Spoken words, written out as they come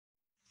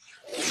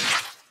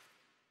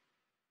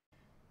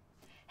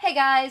Hey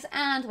guys,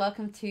 and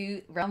welcome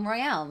to Realm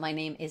Royale. My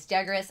name is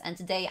Jaggerous, and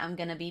today I'm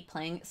going to be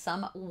playing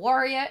some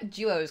warrior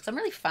duos, because I'm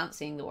really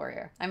fancying the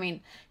warrior. I mean,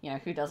 you know,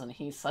 who doesn't?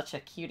 He's such a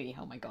cutie.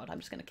 Oh my god, I'm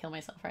just going to kill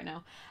myself right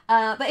now.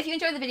 But if you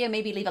enjoyed the video,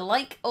 maybe leave a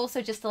like.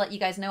 Also, just to let you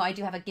guys know, I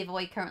do have a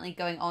giveaway currently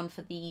going on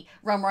for the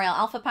Realm Royale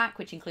Alpha Pack,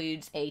 which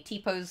includes a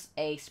T-pose,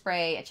 a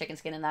spray, a chicken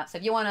skin, and that. So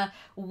if you want to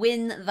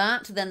win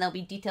that, then there'll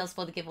be details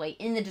for the giveaway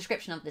in the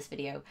description of this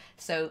video.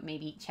 So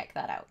maybe check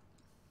that out.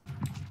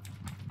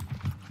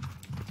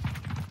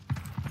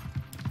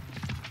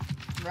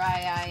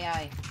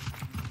 Right,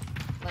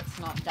 let's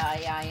not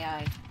die,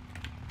 aye.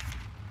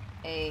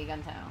 Hey,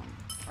 Guntown.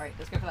 Right,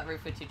 let's go for that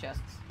roof with 2 chests.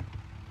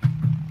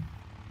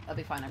 That'll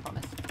be fine, I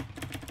promise.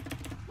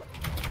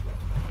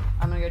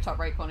 I'm gonna go top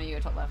right corner, you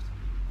go top left.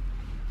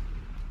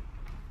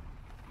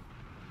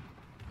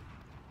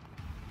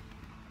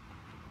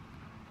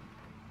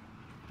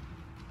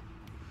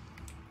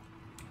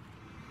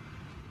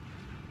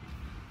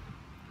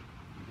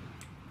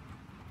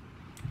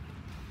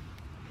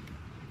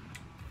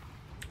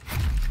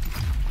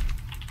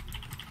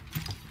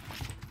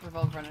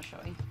 Revolver runner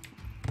showing.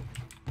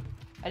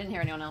 I didn't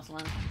hear anyone else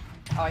land.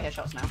 Oh, I hear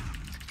shots now.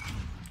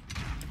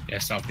 Yeah,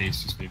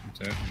 southeast, just leave them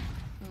to it.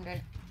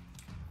 Okay.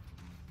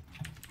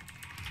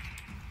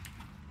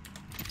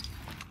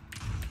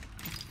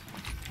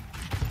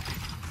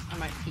 I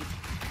might peek.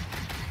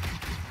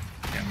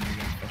 Yeah, I'm gonna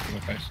go purple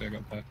if actually I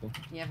got purple.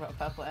 Yeah, I've got a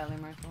purple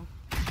heirloom rifle.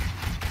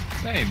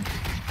 Same.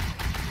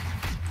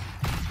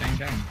 Same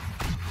game.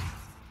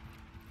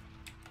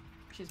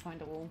 She's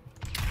behind a wall.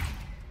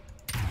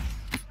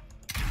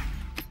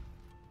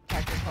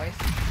 Character twice.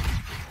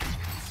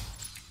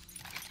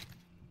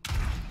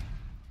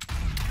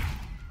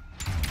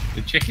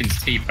 The chicken's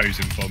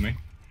T-posing for me.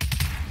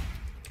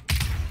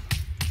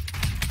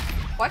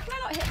 Why can I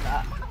not hit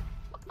that?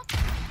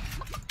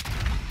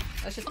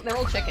 Let's just, they're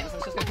all chickens,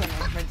 let's just go put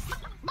them in rinse.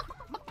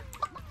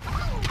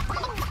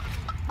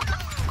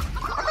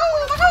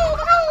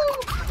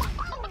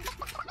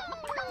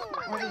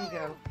 Where did he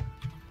go?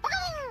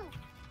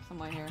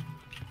 Somewhere here.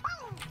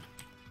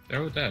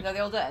 They're all dead. No,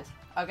 they're all dead.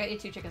 I'll get you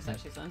 2 chicken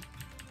statues then.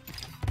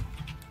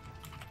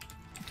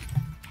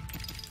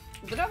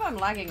 I don't know if I'm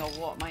lagging or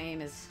what, my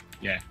aim is...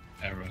 Yeah,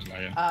 everyone's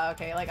lagging.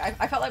 Okay, like,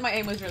 I felt like my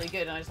aim was really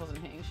good and I just wasn't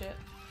hitting shit.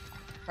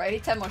 Right, I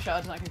need 10 more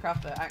shards and I can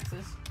craft the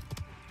axes.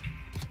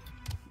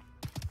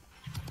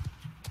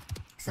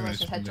 So let's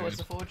just head towards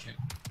the forge. Yeah.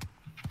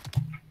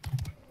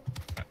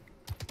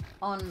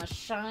 On my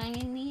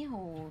shiny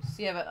horse.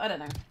 Yeah, but I don't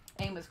know.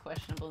 Aim was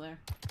questionable there.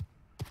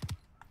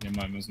 Yeah,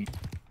 mine wasn't.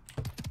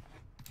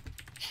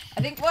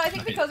 I think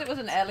because it was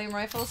an heirloom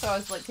rifle, so I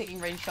was like taking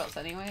range shots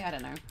anyway. I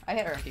don't know. I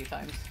hit her a few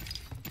times.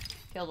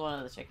 Killed one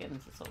of the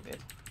chickens. It's all good.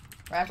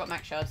 Right, I've got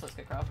max shards. Let's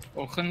go craft.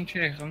 Fucking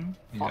chicken.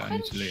 Yeah, I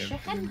need to leave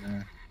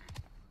chicken?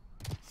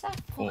 It's a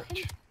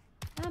fucking...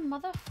 A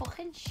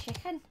motherfucking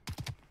chicken.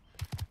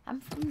 I'm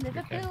from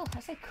Liverpool. Okay. I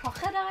say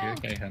crocodile. You're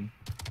okay, hen.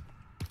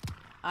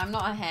 I'm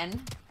not a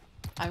hen.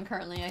 I'm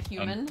currently a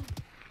human.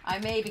 I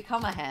may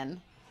become a hen,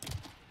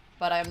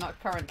 but I'm not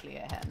currently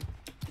a hen.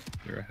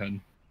 You're a hen.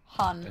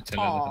 Hun.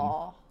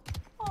 Aww.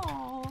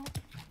 Aww.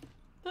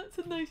 That's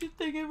the nicest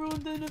thing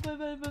everyone have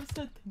ever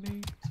said to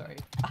me. Sorry.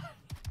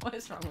 What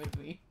is wrong with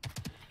me?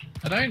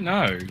 I don't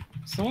know.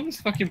 Someone's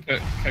fucking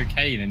put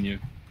cocaine in your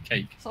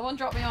cake. Someone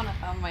dropped me on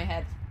my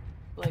head,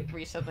 like,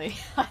 recently.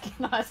 Like,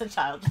 not as a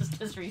child,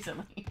 just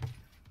recently.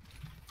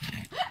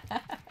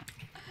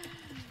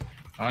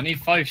 I need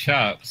 5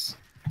 sharps.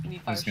 You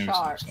need 5 Yeah.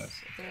 sharps.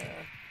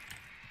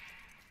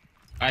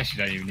 I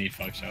actually don't even need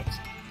 5 sharps.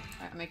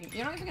 Right, I'm making...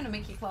 You're not even going to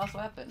make your class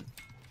weapon.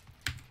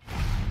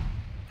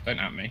 Don't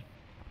at me.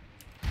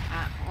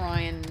 At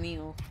Ryan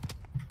Neal.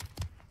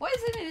 What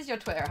is your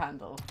Twitter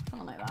handle?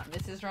 Something like that.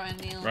 This is Ryan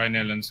Neal. Ryan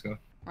Neal underscore.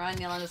 Ryan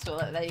Neal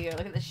underscore. There you go.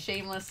 Look at the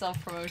shameless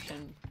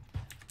self-promotion.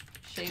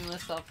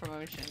 Shameless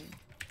self-promotion.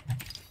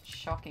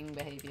 Shocking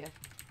behaviour.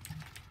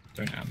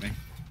 Don't at me.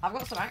 I've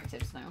got some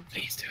actives now.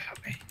 Please do at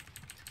me.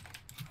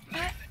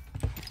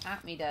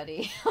 At me,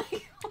 daddy.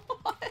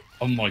 What?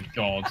 Oh my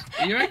god.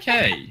 Are you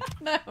okay?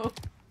 No.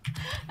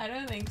 I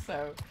don't think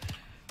so.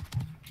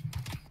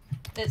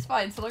 It's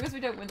fine, so long as we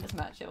don't win this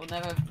match, it will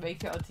never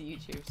make it onto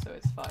YouTube, so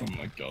it's fine. Oh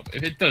my god.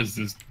 If it does,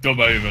 just dub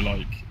over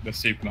like the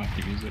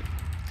Supermarket music.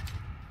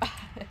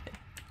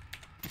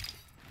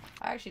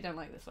 I actually don't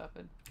like this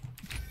weapon.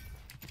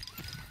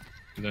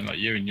 I don't like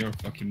you and your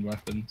fucking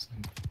weapons.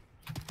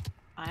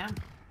 I am.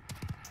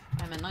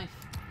 I'm a knife.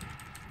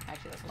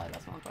 Actually, that's a lie,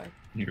 that's not quite.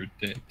 You're a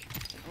dick.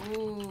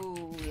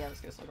 Ooh, yeah, let's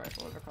go slug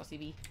rifle over Crossy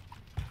B.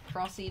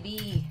 Crossy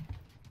B!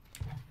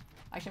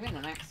 Actually, I'm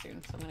getting an axe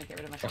soon, so I'm gonna get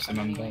rid of my shotgun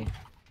anyway.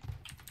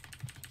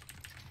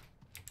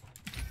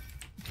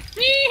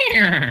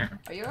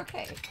 Are you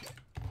okay?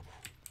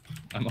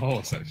 I'm a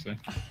horse, actually.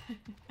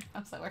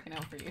 How's that working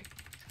out for you?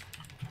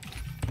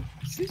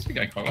 Seems to be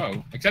going quite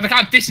well. Except I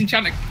can't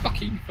disenchant a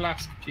fucking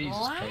flask. Jesus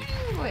Christ.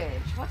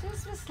 Language! What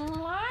is this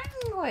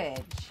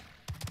language?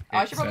 Oh,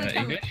 I should probably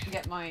come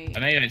get my I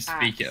know you don't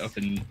speak it up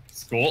in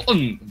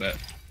Scotland, but...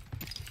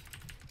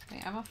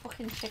 Wait, I'm a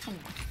fucking chicken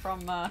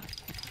from,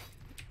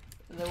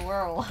 The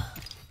whirl.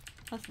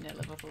 That's near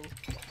Liverpool.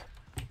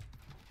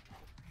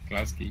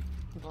 Glasgow.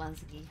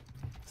 Glasgow.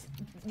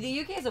 The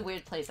UK is a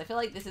weird place. I feel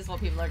like this is what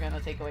people are going to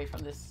take away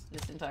from this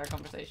entire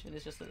conversation.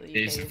 It's just that the UK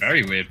It's a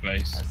very weird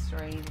place. a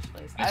strange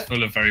place. It's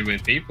full of very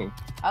weird people.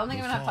 I don't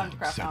think I'm going to have time to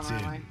craft armor,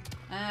 am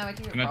I? We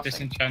can go Can I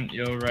crossing. disenchant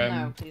your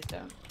No, please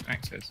don't.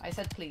 axes? I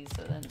said please,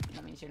 so then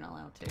that means you're not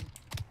allowed to.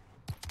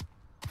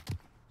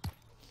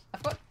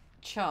 I've got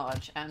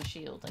charge and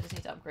shield. I just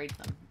need to upgrade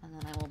them, and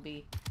then I will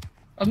be...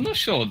 I'm not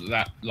sure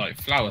that like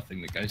flower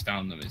thing that goes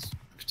down them is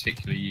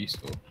particularly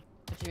useful.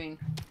 What do you mean?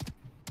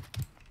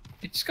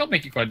 You just got to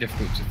make it quite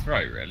difficult to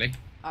throw, really.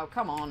 Oh,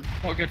 come on.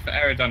 Not good for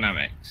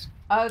aerodynamics.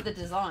 Oh, the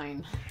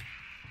design.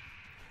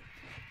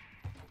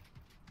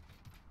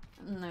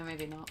 No,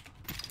 maybe not.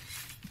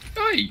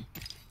 Hey!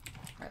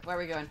 Right, where are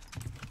we going?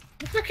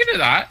 Looking at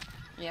that!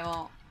 Yeah,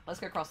 well,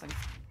 let's go crossing.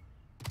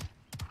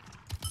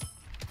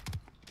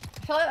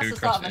 I feel like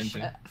that's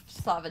the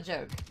start of a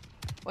joke.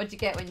 What'd you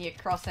get when you're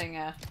crossing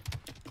a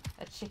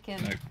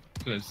chicken? No,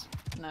 please.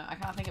 No, I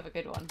can't think of a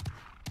good one.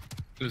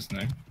 Please,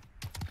 no.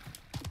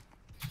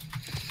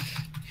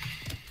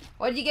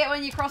 What'd you get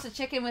when you cross a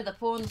chicken with a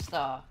porn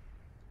star?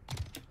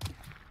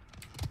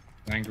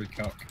 An angry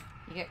cock.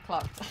 You get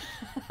clocked.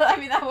 I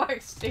mean, that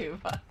works too,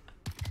 but...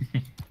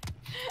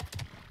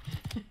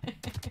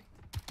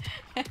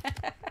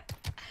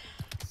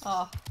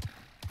 Oh,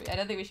 I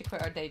don't think we should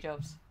quit our day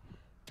jobs.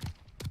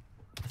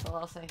 That's all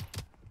I'll say.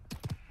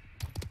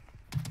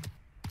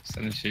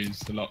 Selling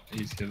shoes is a lot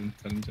easier than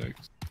telling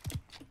jokes.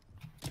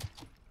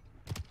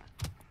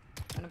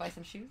 Wanna buy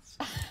some shoes?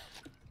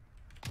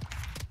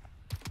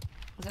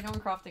 Is anyone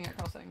crafting at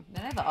crossing?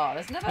 There never are.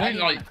 There's never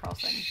anyone at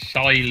crossing.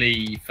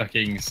 Shyly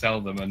fucking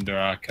sell them under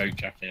our coat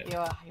jacket. You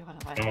wanna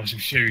buy Got some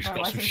shoes,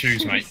 got some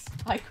shoes, mate.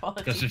 High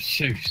quality. Got some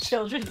shoes.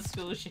 Children's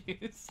school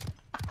shoes.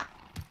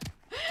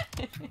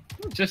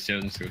 Not just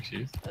children's school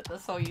shoes.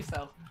 That's all you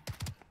sell.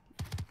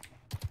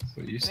 That's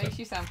what you It said. makes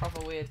you sound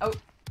proper weird. Oh,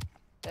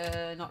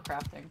 not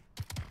crafting.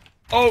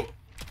 Oh!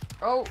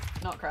 Oh,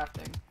 not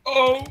crafting.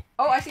 Oh!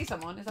 Oh, I see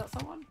someone. Is that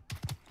someone?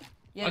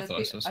 Yeah, I thought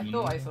I saw someone. I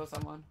thought I saw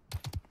someone.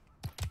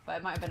 But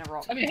it might have been a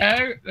rock.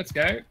 Anyhow, let's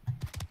go.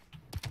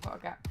 I've got a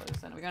gap close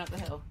then. Are we going up the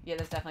hill? Yeah,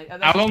 there's definitely... Oh,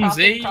 there's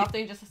Alonzi!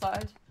 crafting just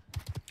started.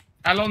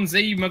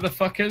 Alonzi,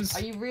 motherfuckers!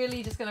 Are you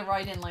really just going to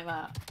ride in like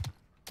that?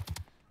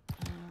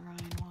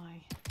 Ryan,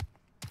 why?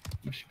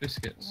 Mush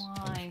biscuits.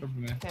 Why?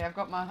 Okay,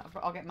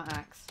 I'll get my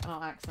axe. And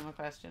I'll axe them a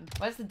question.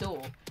 Where's the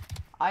door?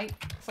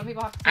 Some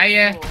people have to see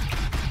the door.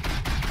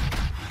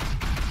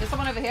 There's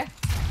someone over here.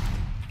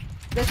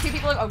 There's two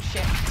people over... Oh,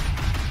 shit.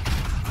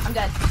 I'm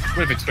dead.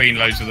 We're between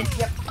loads of them.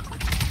 Yep.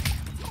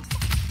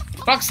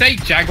 Fuck's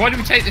sake, Jag, why did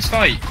we take this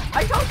fight?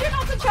 I told you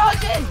not to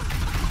charge in!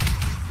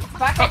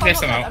 Back up,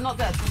 I'm not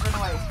dead. Just run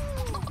away.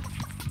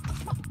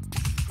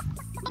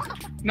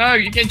 No,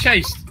 you're getting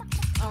chased.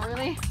 Oh,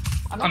 really?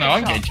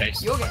 I'm getting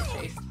chased. You're getting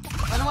chased.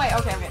 Run away.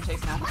 Okay, I'm getting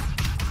chased now.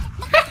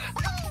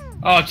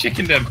 Oh,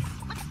 chickened him.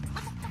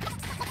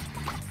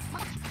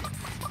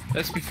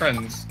 Let's be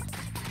friends.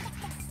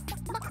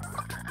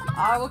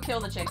 I will kill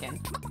the chicken.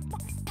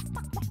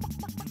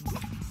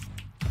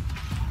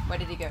 Where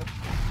did he go?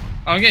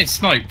 Oh, I'm getting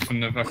sniped from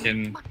the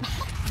fucking...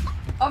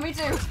 Oh, me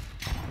too!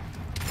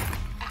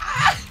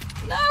 Ah!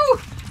 No!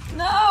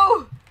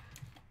 No!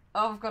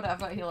 Oh, I've got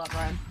to heal up,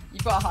 Ryan.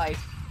 You've got to hide.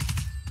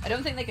 I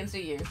don't think they can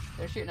see you.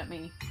 They're shooting at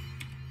me.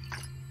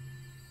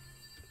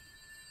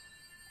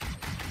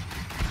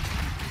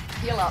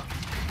 Heal up.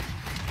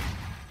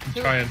 I'm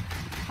trying.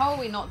 How are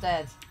we not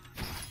dead?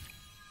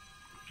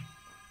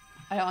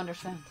 I don't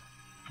understand.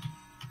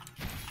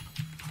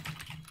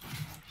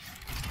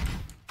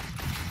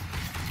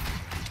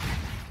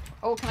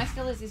 Oh, can I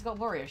steal his? He's got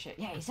warrior shit.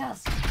 Yeah, he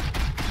does.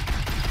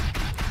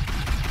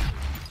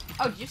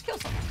 Oh, did you just kill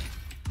someone?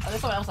 Oh, there's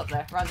someone else up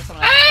there. Ryan, there's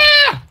someone else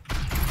up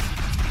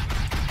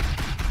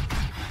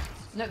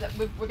there.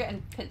 No, we're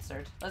getting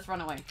pincered. Let's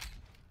run away.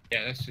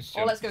 Yeah, let's just...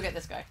 Or let's go get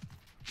this guy.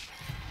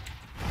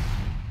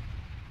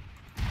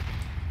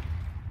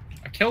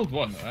 I killed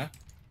one there.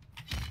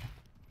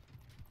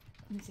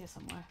 Let me see her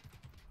somewhere.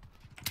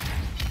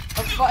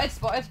 Oh,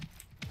 spotted.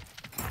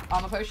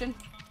 Armor potion.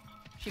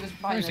 She was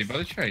behind Where is he? By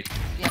the tree?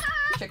 Yeah,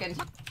 chicken.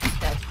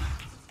 Dead.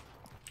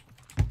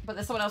 But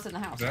there's someone else in the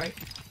house, right?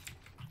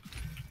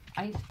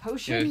 I need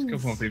potions. Yeah, there's a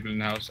couple more people in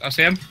the house. I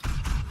see them.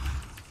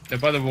 They're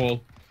by the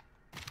wall.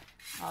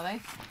 Are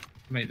they?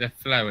 Mate, they're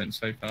flowing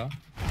so far.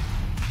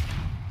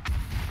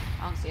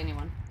 I don't see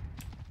anyone.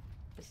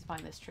 This is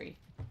behind this tree.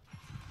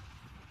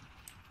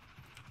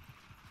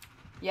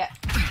 Yeah.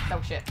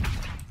 Oh shit.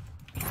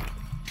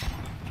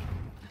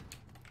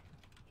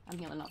 I'm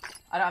healing up.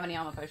 I don't have any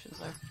armor potions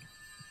though.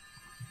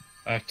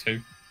 I have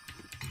 2.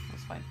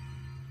 That's fine.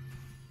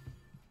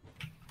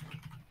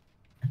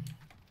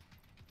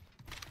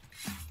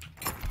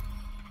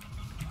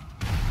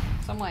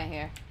 Somewhere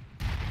here.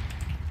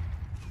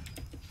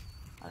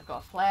 I've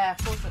got a flare.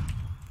 Of course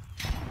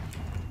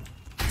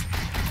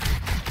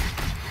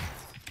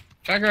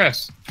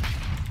Jaggerous!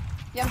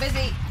 Yeah, I'm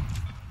busy.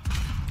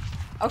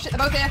 Oh shit, they're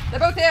both here. They're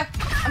both here.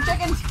 I'm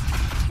chickened.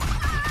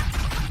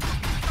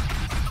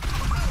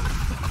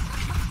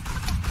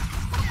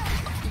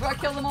 gotta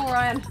kill them all,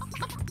 Ryan.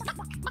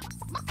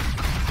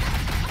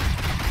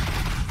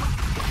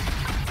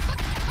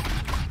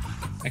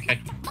 Okay.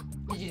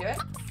 Did you do it?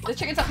 The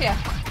chicken's up here.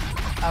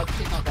 Oh,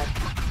 she's not dead.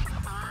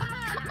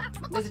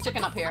 There's a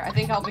chicken up here. I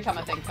think I'll become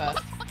a thing first.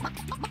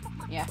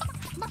 Yeah.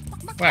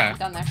 Where?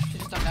 Down there. She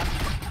just jumped down.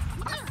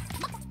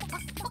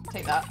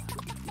 Take that.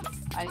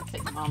 I need to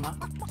take some armor.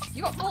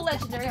 You got full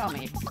legendary armor.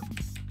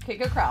 Okay,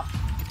 go craft.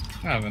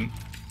 I haven't.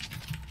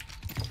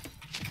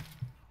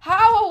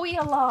 How are we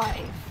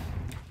alive?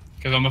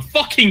 Because I'm a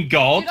fucking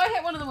god. Dude, I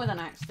hit one of them with an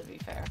axe, to be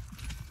fair.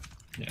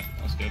 Yeah,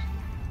 that's good.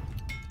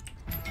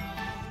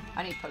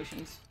 I need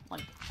potions.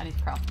 Like, I need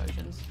to craft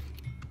potions.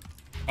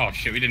 Oh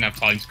shit, we didn't have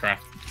time to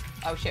craft.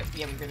 Oh shit,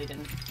 yeah, we really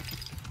didn't.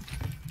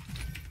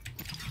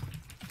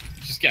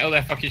 Just get all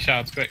their fucking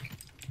shards quick.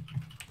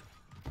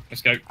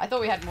 Let's go. I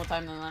thought we had more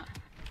time than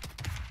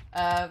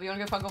that. We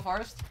wanna go Fungal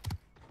Forest?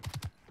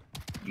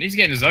 Need to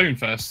get in the zone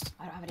first.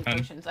 I don't have any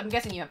potions. I'm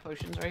guessing you have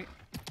potions, right?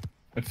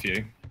 A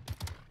few.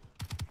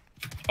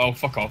 Oh,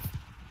 fuck off.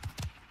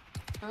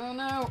 Oh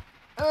no!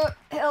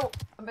 Hill!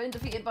 I'm being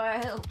defeated by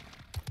a hill.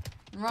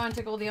 And Ryan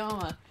took all the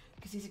armor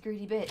because he's a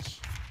greedy bitch.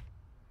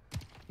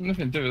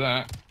 Nothing to do with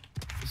that.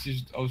 This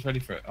is, I was ready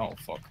for it. Oh,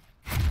 fuck.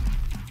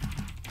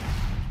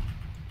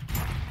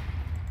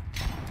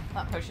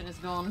 That potion is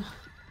gone.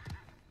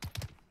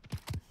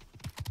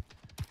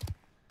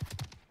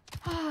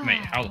 Mate,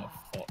 how the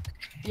fuck?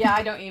 Yeah,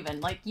 I don't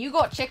even. Like, you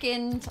got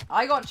chickened.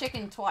 I got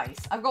chickened twice.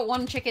 I've got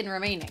one chicken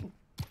remaining.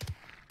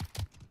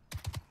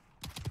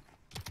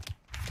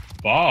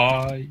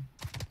 Bye.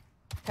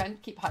 Okay,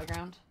 keep high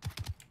ground.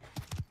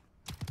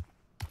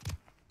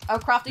 Oh,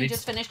 crafting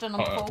just finished on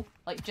the full.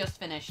 Like, just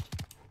finished.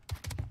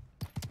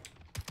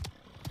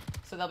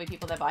 So there'll be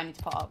people there, but I need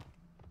to put up.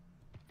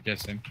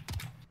 Yes, him.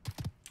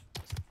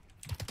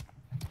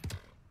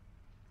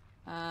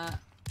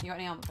 You got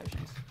any armor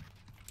potions?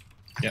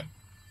 Yep.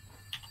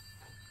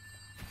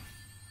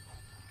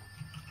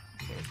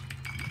 Cheers.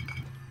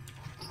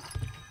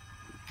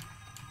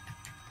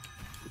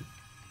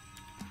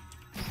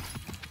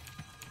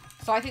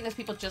 So I think there's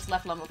people just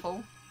left lumber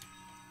full.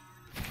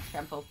 Okay,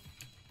 I'm full.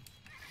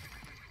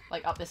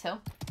 Like up this hill.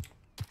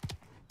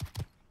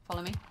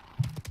 Follow me.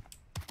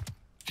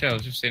 Chill,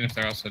 just seeing if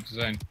they're outside the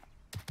zone.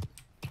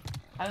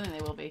 I don't think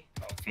they will be.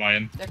 Oh,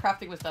 flying. Their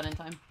crafting was done in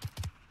time.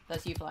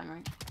 That's you flying,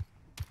 right?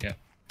 Yeah.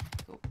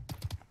 Cool.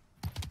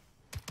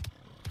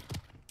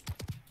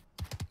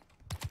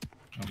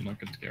 I'm not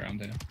good to get around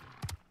here.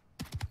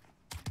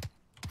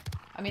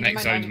 I mean,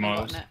 Next they might zone's not have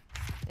miles. gotten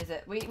it. Is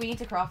it? We need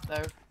to craft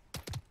though.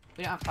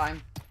 We don't have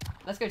time.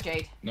 Let's go,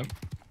 Jade. Nope.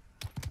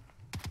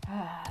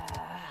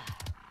 I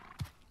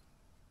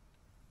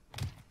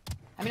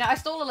mean, I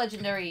stole a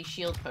legendary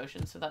shield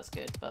potion, so that's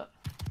good, but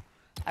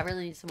I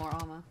really need some more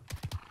armor.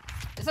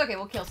 It's okay,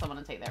 we'll kill someone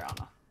and take their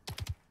armor.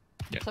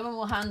 Yep. Someone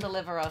will hand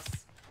deliver us,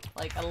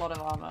 like, a lot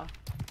of armor.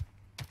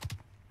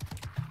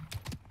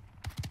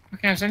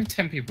 Okay, there's only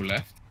 10 people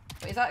left.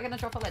 Wait, is that gonna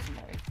drop a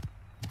legendary?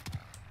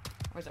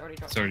 Or is it already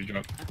dropped? It's already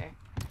dropped. Okay,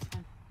 that's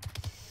fine.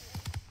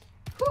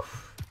 Whew.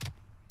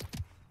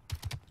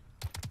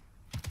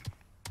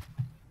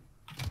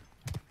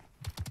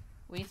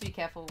 We need to be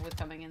careful with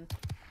coming in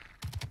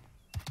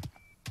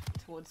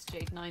towards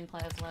Jade. 9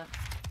 players left.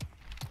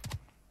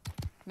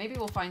 Maybe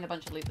we'll find a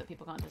bunch of loot that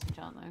people can't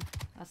disenchant though.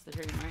 That's the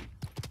dream, right?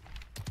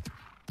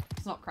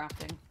 It's not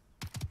crafting.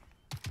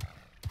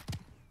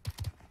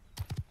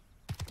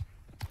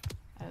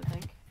 I don't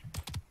think.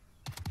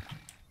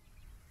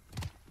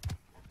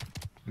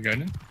 We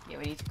going in? Yeah,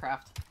 we need to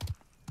craft.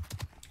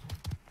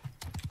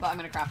 But I'm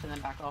gonna craft and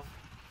then back off.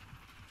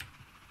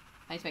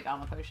 I need to make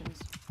armor potions.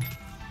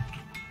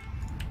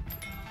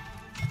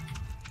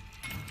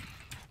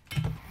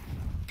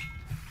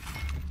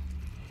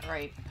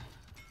 Right.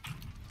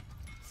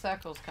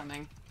 Circle's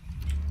coming.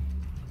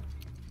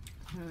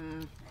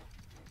 I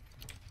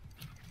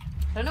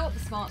don't know what the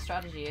smart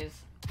strategy is.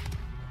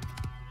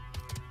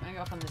 I'm gonna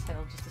go up on this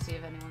hill just to see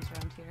if anyone's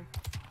around here.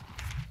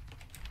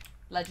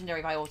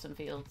 Legendary by Autumn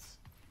Fields.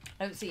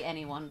 I don't see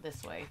anyone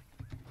this way.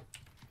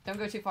 Don't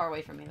go too far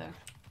away from me though.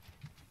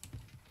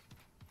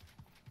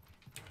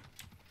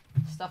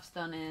 Stuff's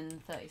done in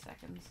 30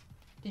 seconds.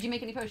 Did you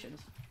make any potions?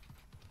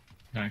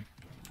 No.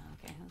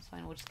 Okay, that's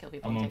fine. We'll just kill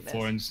people I'm and on take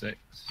 4 this. and 6.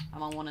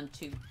 I'm on 1 and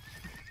 2.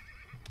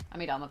 I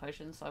made armor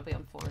potions, so I'll be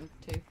on 4 and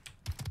 2.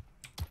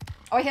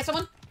 Oh, I hear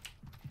someone!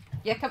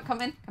 Yeah,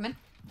 come in.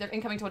 They're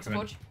incoming towards the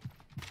forge.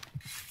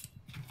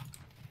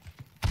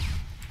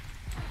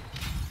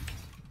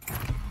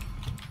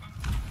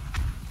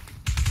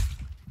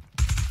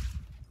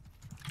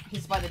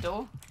 He's by the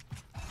door.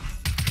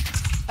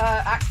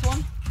 Axe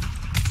 1.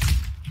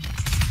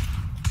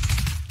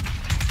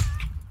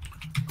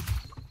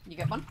 You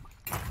get one?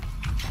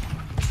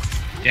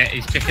 Yeah,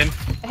 he's chicken.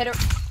 I hit her.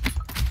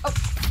 Oh,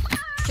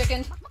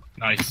 chickened.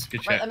 Nice,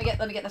 good Right, shot.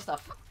 let me get the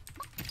stuff.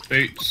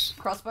 Boots.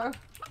 Crossbow.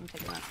 I'm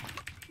taking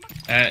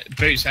that.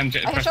 Boots and I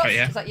hear breastplate, shots.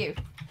 yeah? Is that you?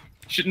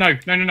 No.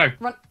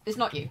 Run. It's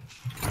not you.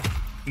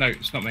 No,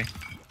 it's not me.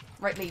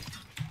 Right, leave.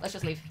 Let's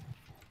just leave.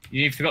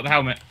 You forgot the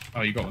helmet.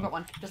 Oh, you got I've one. got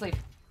one. Just leave.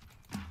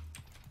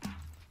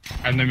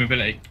 I have no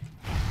mobility.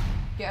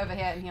 Get over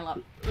here and heal up.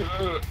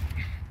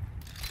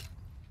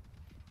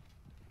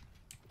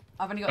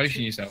 I've only got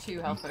two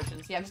health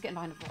potions. Yeah, I'm just getting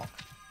behind a rock.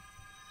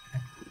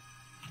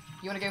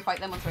 You want to go fight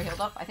them once we're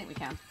healed up? I think we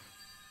can.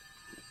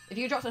 If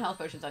you drop some health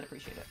potions, I'd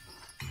appreciate it.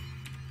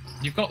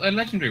 You've got the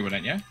legendary one,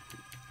 ain't you?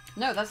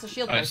 No, that's the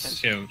shield oh, potion. It's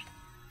shield.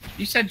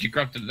 You said you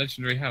grabbed the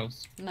legendary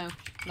health. No,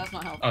 that's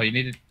not health. Oh, you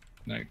needed...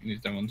 No, you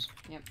needed them ones.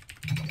 Yep.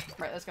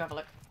 Right, let's go have a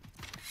look.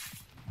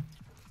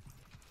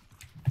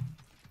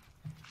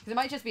 Because it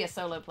might just be a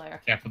solo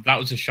player. Yeah, but that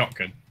was a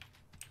shotgun.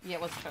 Yeah,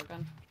 it was a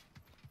shotgun.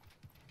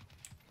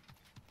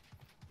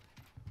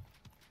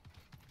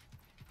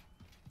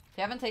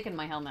 They haven't taken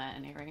my helmet at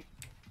any rate.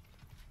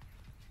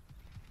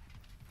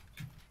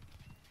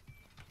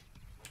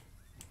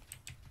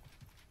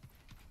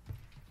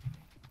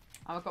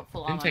 Oh, I've got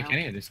full armor Didn't take now.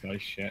 any of this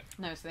guy's shit.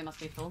 No, so they must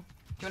be full. Do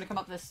you want to come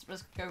up this?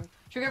 Let's go.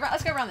 Should we go?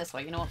 Let's go around this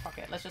way. You know what? Fuck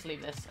it. Let's just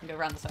leave this and go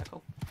around the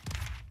circle.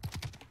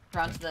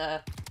 Around to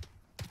the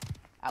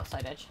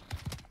outside edge.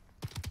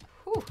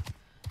 Whew.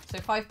 So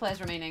 5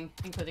 players remaining,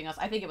 including us.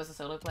 I think it was a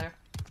solo player.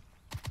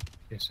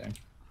 Yeah, same.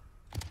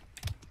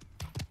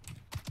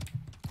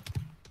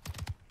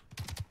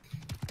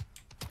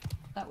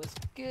 That was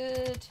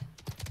good.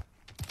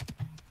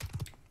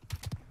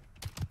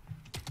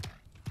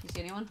 You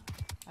see anyone?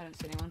 I don't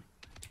see anyone.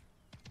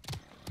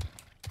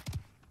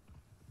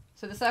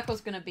 So the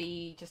circle's gonna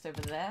be just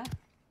over there.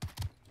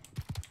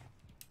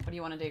 What do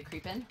you want to do?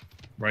 Creep in?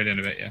 Right in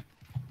a bit, yeah.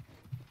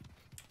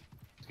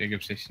 Let's get a good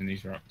position in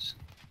these rocks.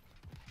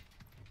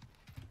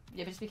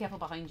 Yeah, but just be careful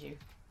behind you.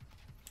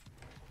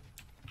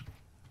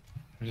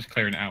 I'm just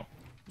clearing it out.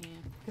 Yeah,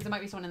 because there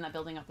might be someone in that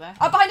building up there.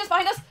 Oh, behind us!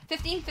 Behind us!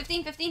 15,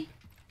 15, 15!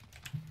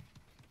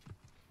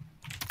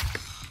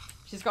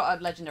 She's got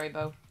a legendary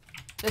bow.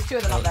 There's 2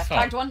 of them up there.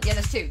 Tagged one? Yeah,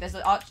 there's 2. There's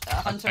a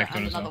hunter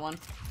and another one.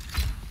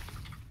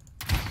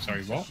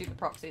 Sorry, what? Shoot the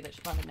proxy that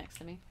she landed next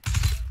to me.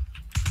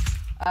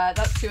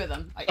 That's 2 of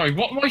them. Sorry,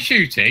 what am I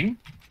shooting?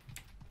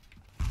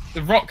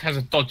 The rock has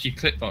a dodgy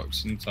clip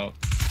box on top.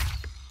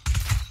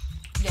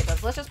 Yeah, it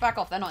does. Let's just back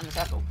off. They're not in the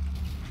circle.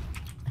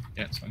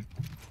 Yeah, it's fine.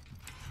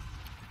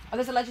 Oh,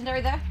 there's a legendary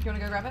there. Do you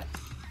want to go grab it?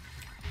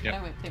 Yeah.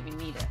 I don't think we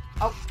need it.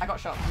 Oh, I got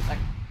shot. 1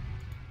 second.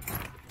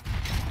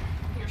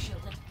 You're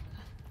shielded.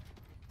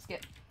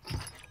 Skip.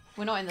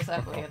 We're not in the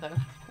circle here, though.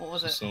 What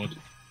was it? Sword.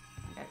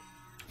 Okay.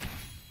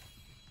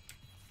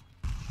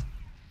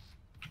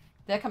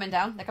 They're coming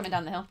down. They're coming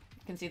down the hill.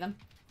 You can see them.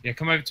 Yeah,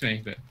 come over to me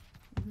a bit.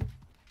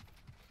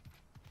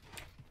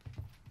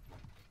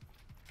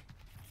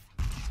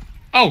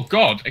 Oh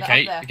god,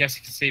 okay, I guess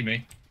you can see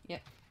me.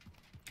 Yep.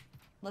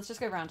 Let's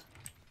just go round.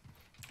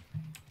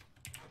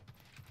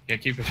 Yeah,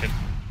 keep pushing.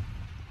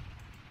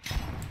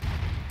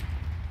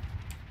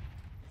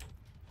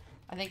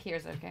 I think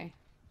here's okay.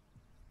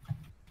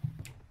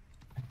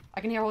 I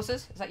can hear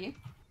horses. Is that you?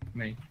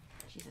 Me.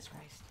 Jesus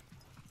Christ.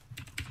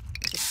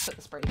 Just put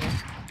the spray here.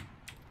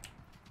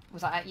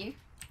 Was that at you?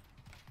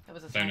 There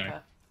was a sniper. Don't know.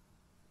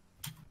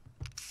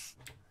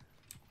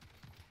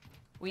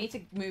 We need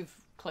to move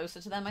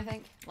closer to them, I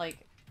think. Like,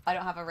 I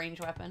don't have a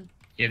ranged weapon.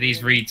 Yeah,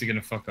 these reeds are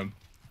gonna fuck them.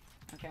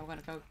 Okay, I'm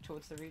gonna go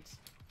towards the reeds.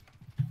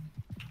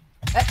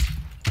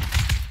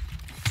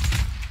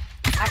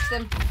 Axe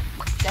them.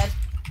 Dead.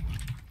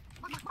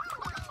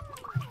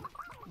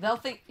 They'll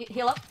think...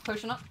 Heal up.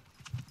 Potion up.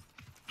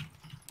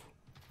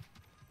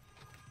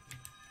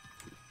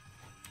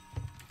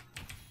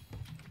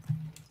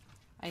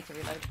 I need to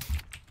reload.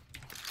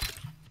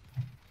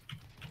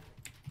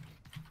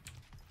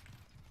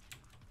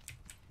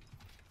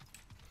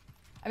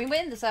 I mean,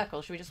 we're in the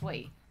circle. Should we just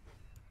wait?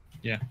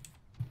 Yeah.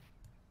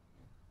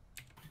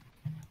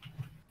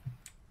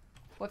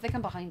 What if they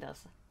come behind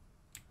us?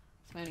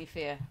 It's my only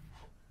fear.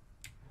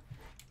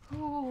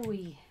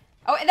 Ooh-wee.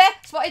 Oh, there!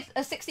 Spotted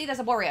a 60. There's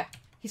a warrior.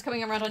 He's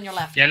coming around on your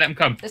left. Yeah, let him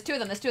come. There's 2 of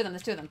them. There's 2 of them.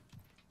 There's 2 of them.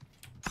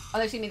 Oh,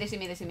 they see me. They see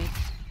me. They see me.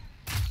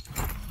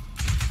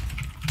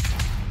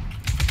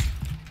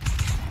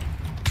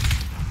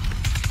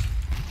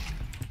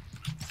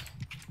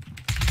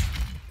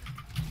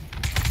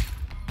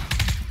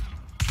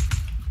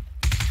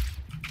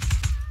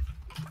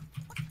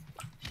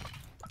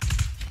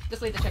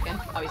 Just leave the chicken.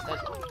 Oh, he's dead.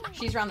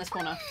 She's around this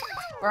corner.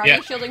 Where are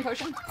you? Shielding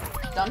potion?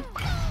 Done.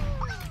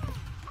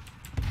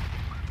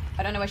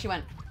 I don't know where she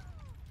went.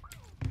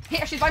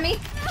 Here, she's by me.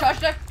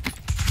 Charged her.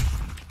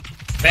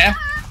 There.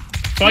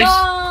 Twice.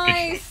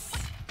 Nice.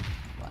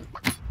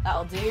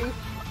 That'll do.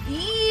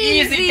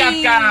 Easy,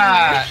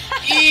 Kafka!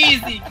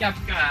 Easy,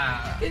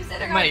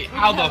 Kafka! Mate,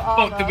 how the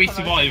fuck did we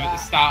survive at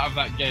the start of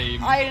that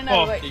game? I don't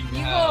know, but you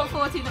got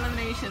 14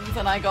 eliminations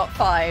and I got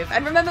 5.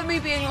 And remember me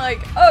being like,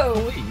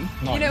 oh,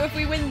 you know, if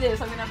we win this,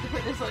 I'm going to have to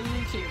put this on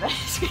YouTube.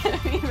 It's going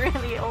to be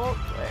really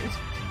awkward.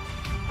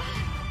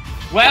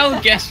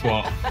 Well, guess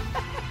what?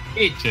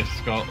 It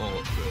just got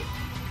awkward.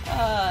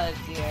 Oh,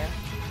 dear.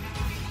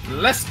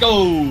 Let's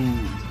go!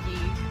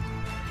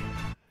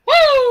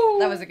 Woo!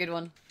 That was a good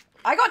one.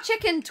 I got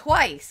chicken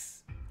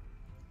twice.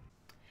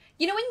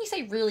 you know when you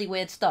say really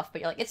weird stuff,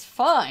 but you're like, it's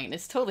fine,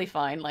 it's totally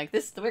fine, like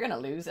this, we're gonna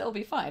lose, it'll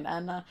be fine.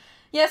 And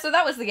yeah, so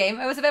that was the game.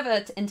 It was a bit of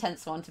an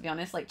intense one, to be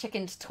honest. Like,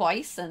 chickened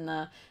twice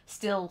and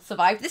still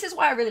survived. This is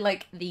why I really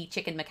like the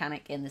chicken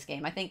mechanic in this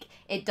game. I think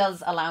it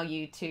does allow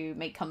you to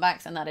make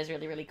comebacks, and that is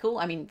really, really cool.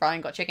 I mean,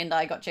 Brian got chickened,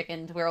 I got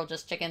chickened, we're all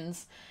just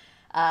chickens.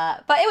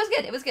 But it was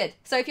good, it was good.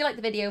 So if you liked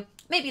the video,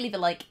 maybe leave a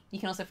like. You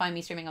can also find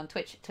me streaming on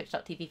Twitch,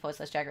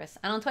 twitch.tv/Jaggerous,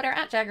 and on Twitter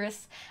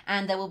 @Jaggerous.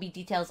 And there will be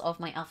details of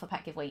my Alpha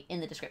Pack giveaway in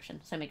the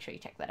description, so make sure you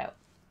check that out.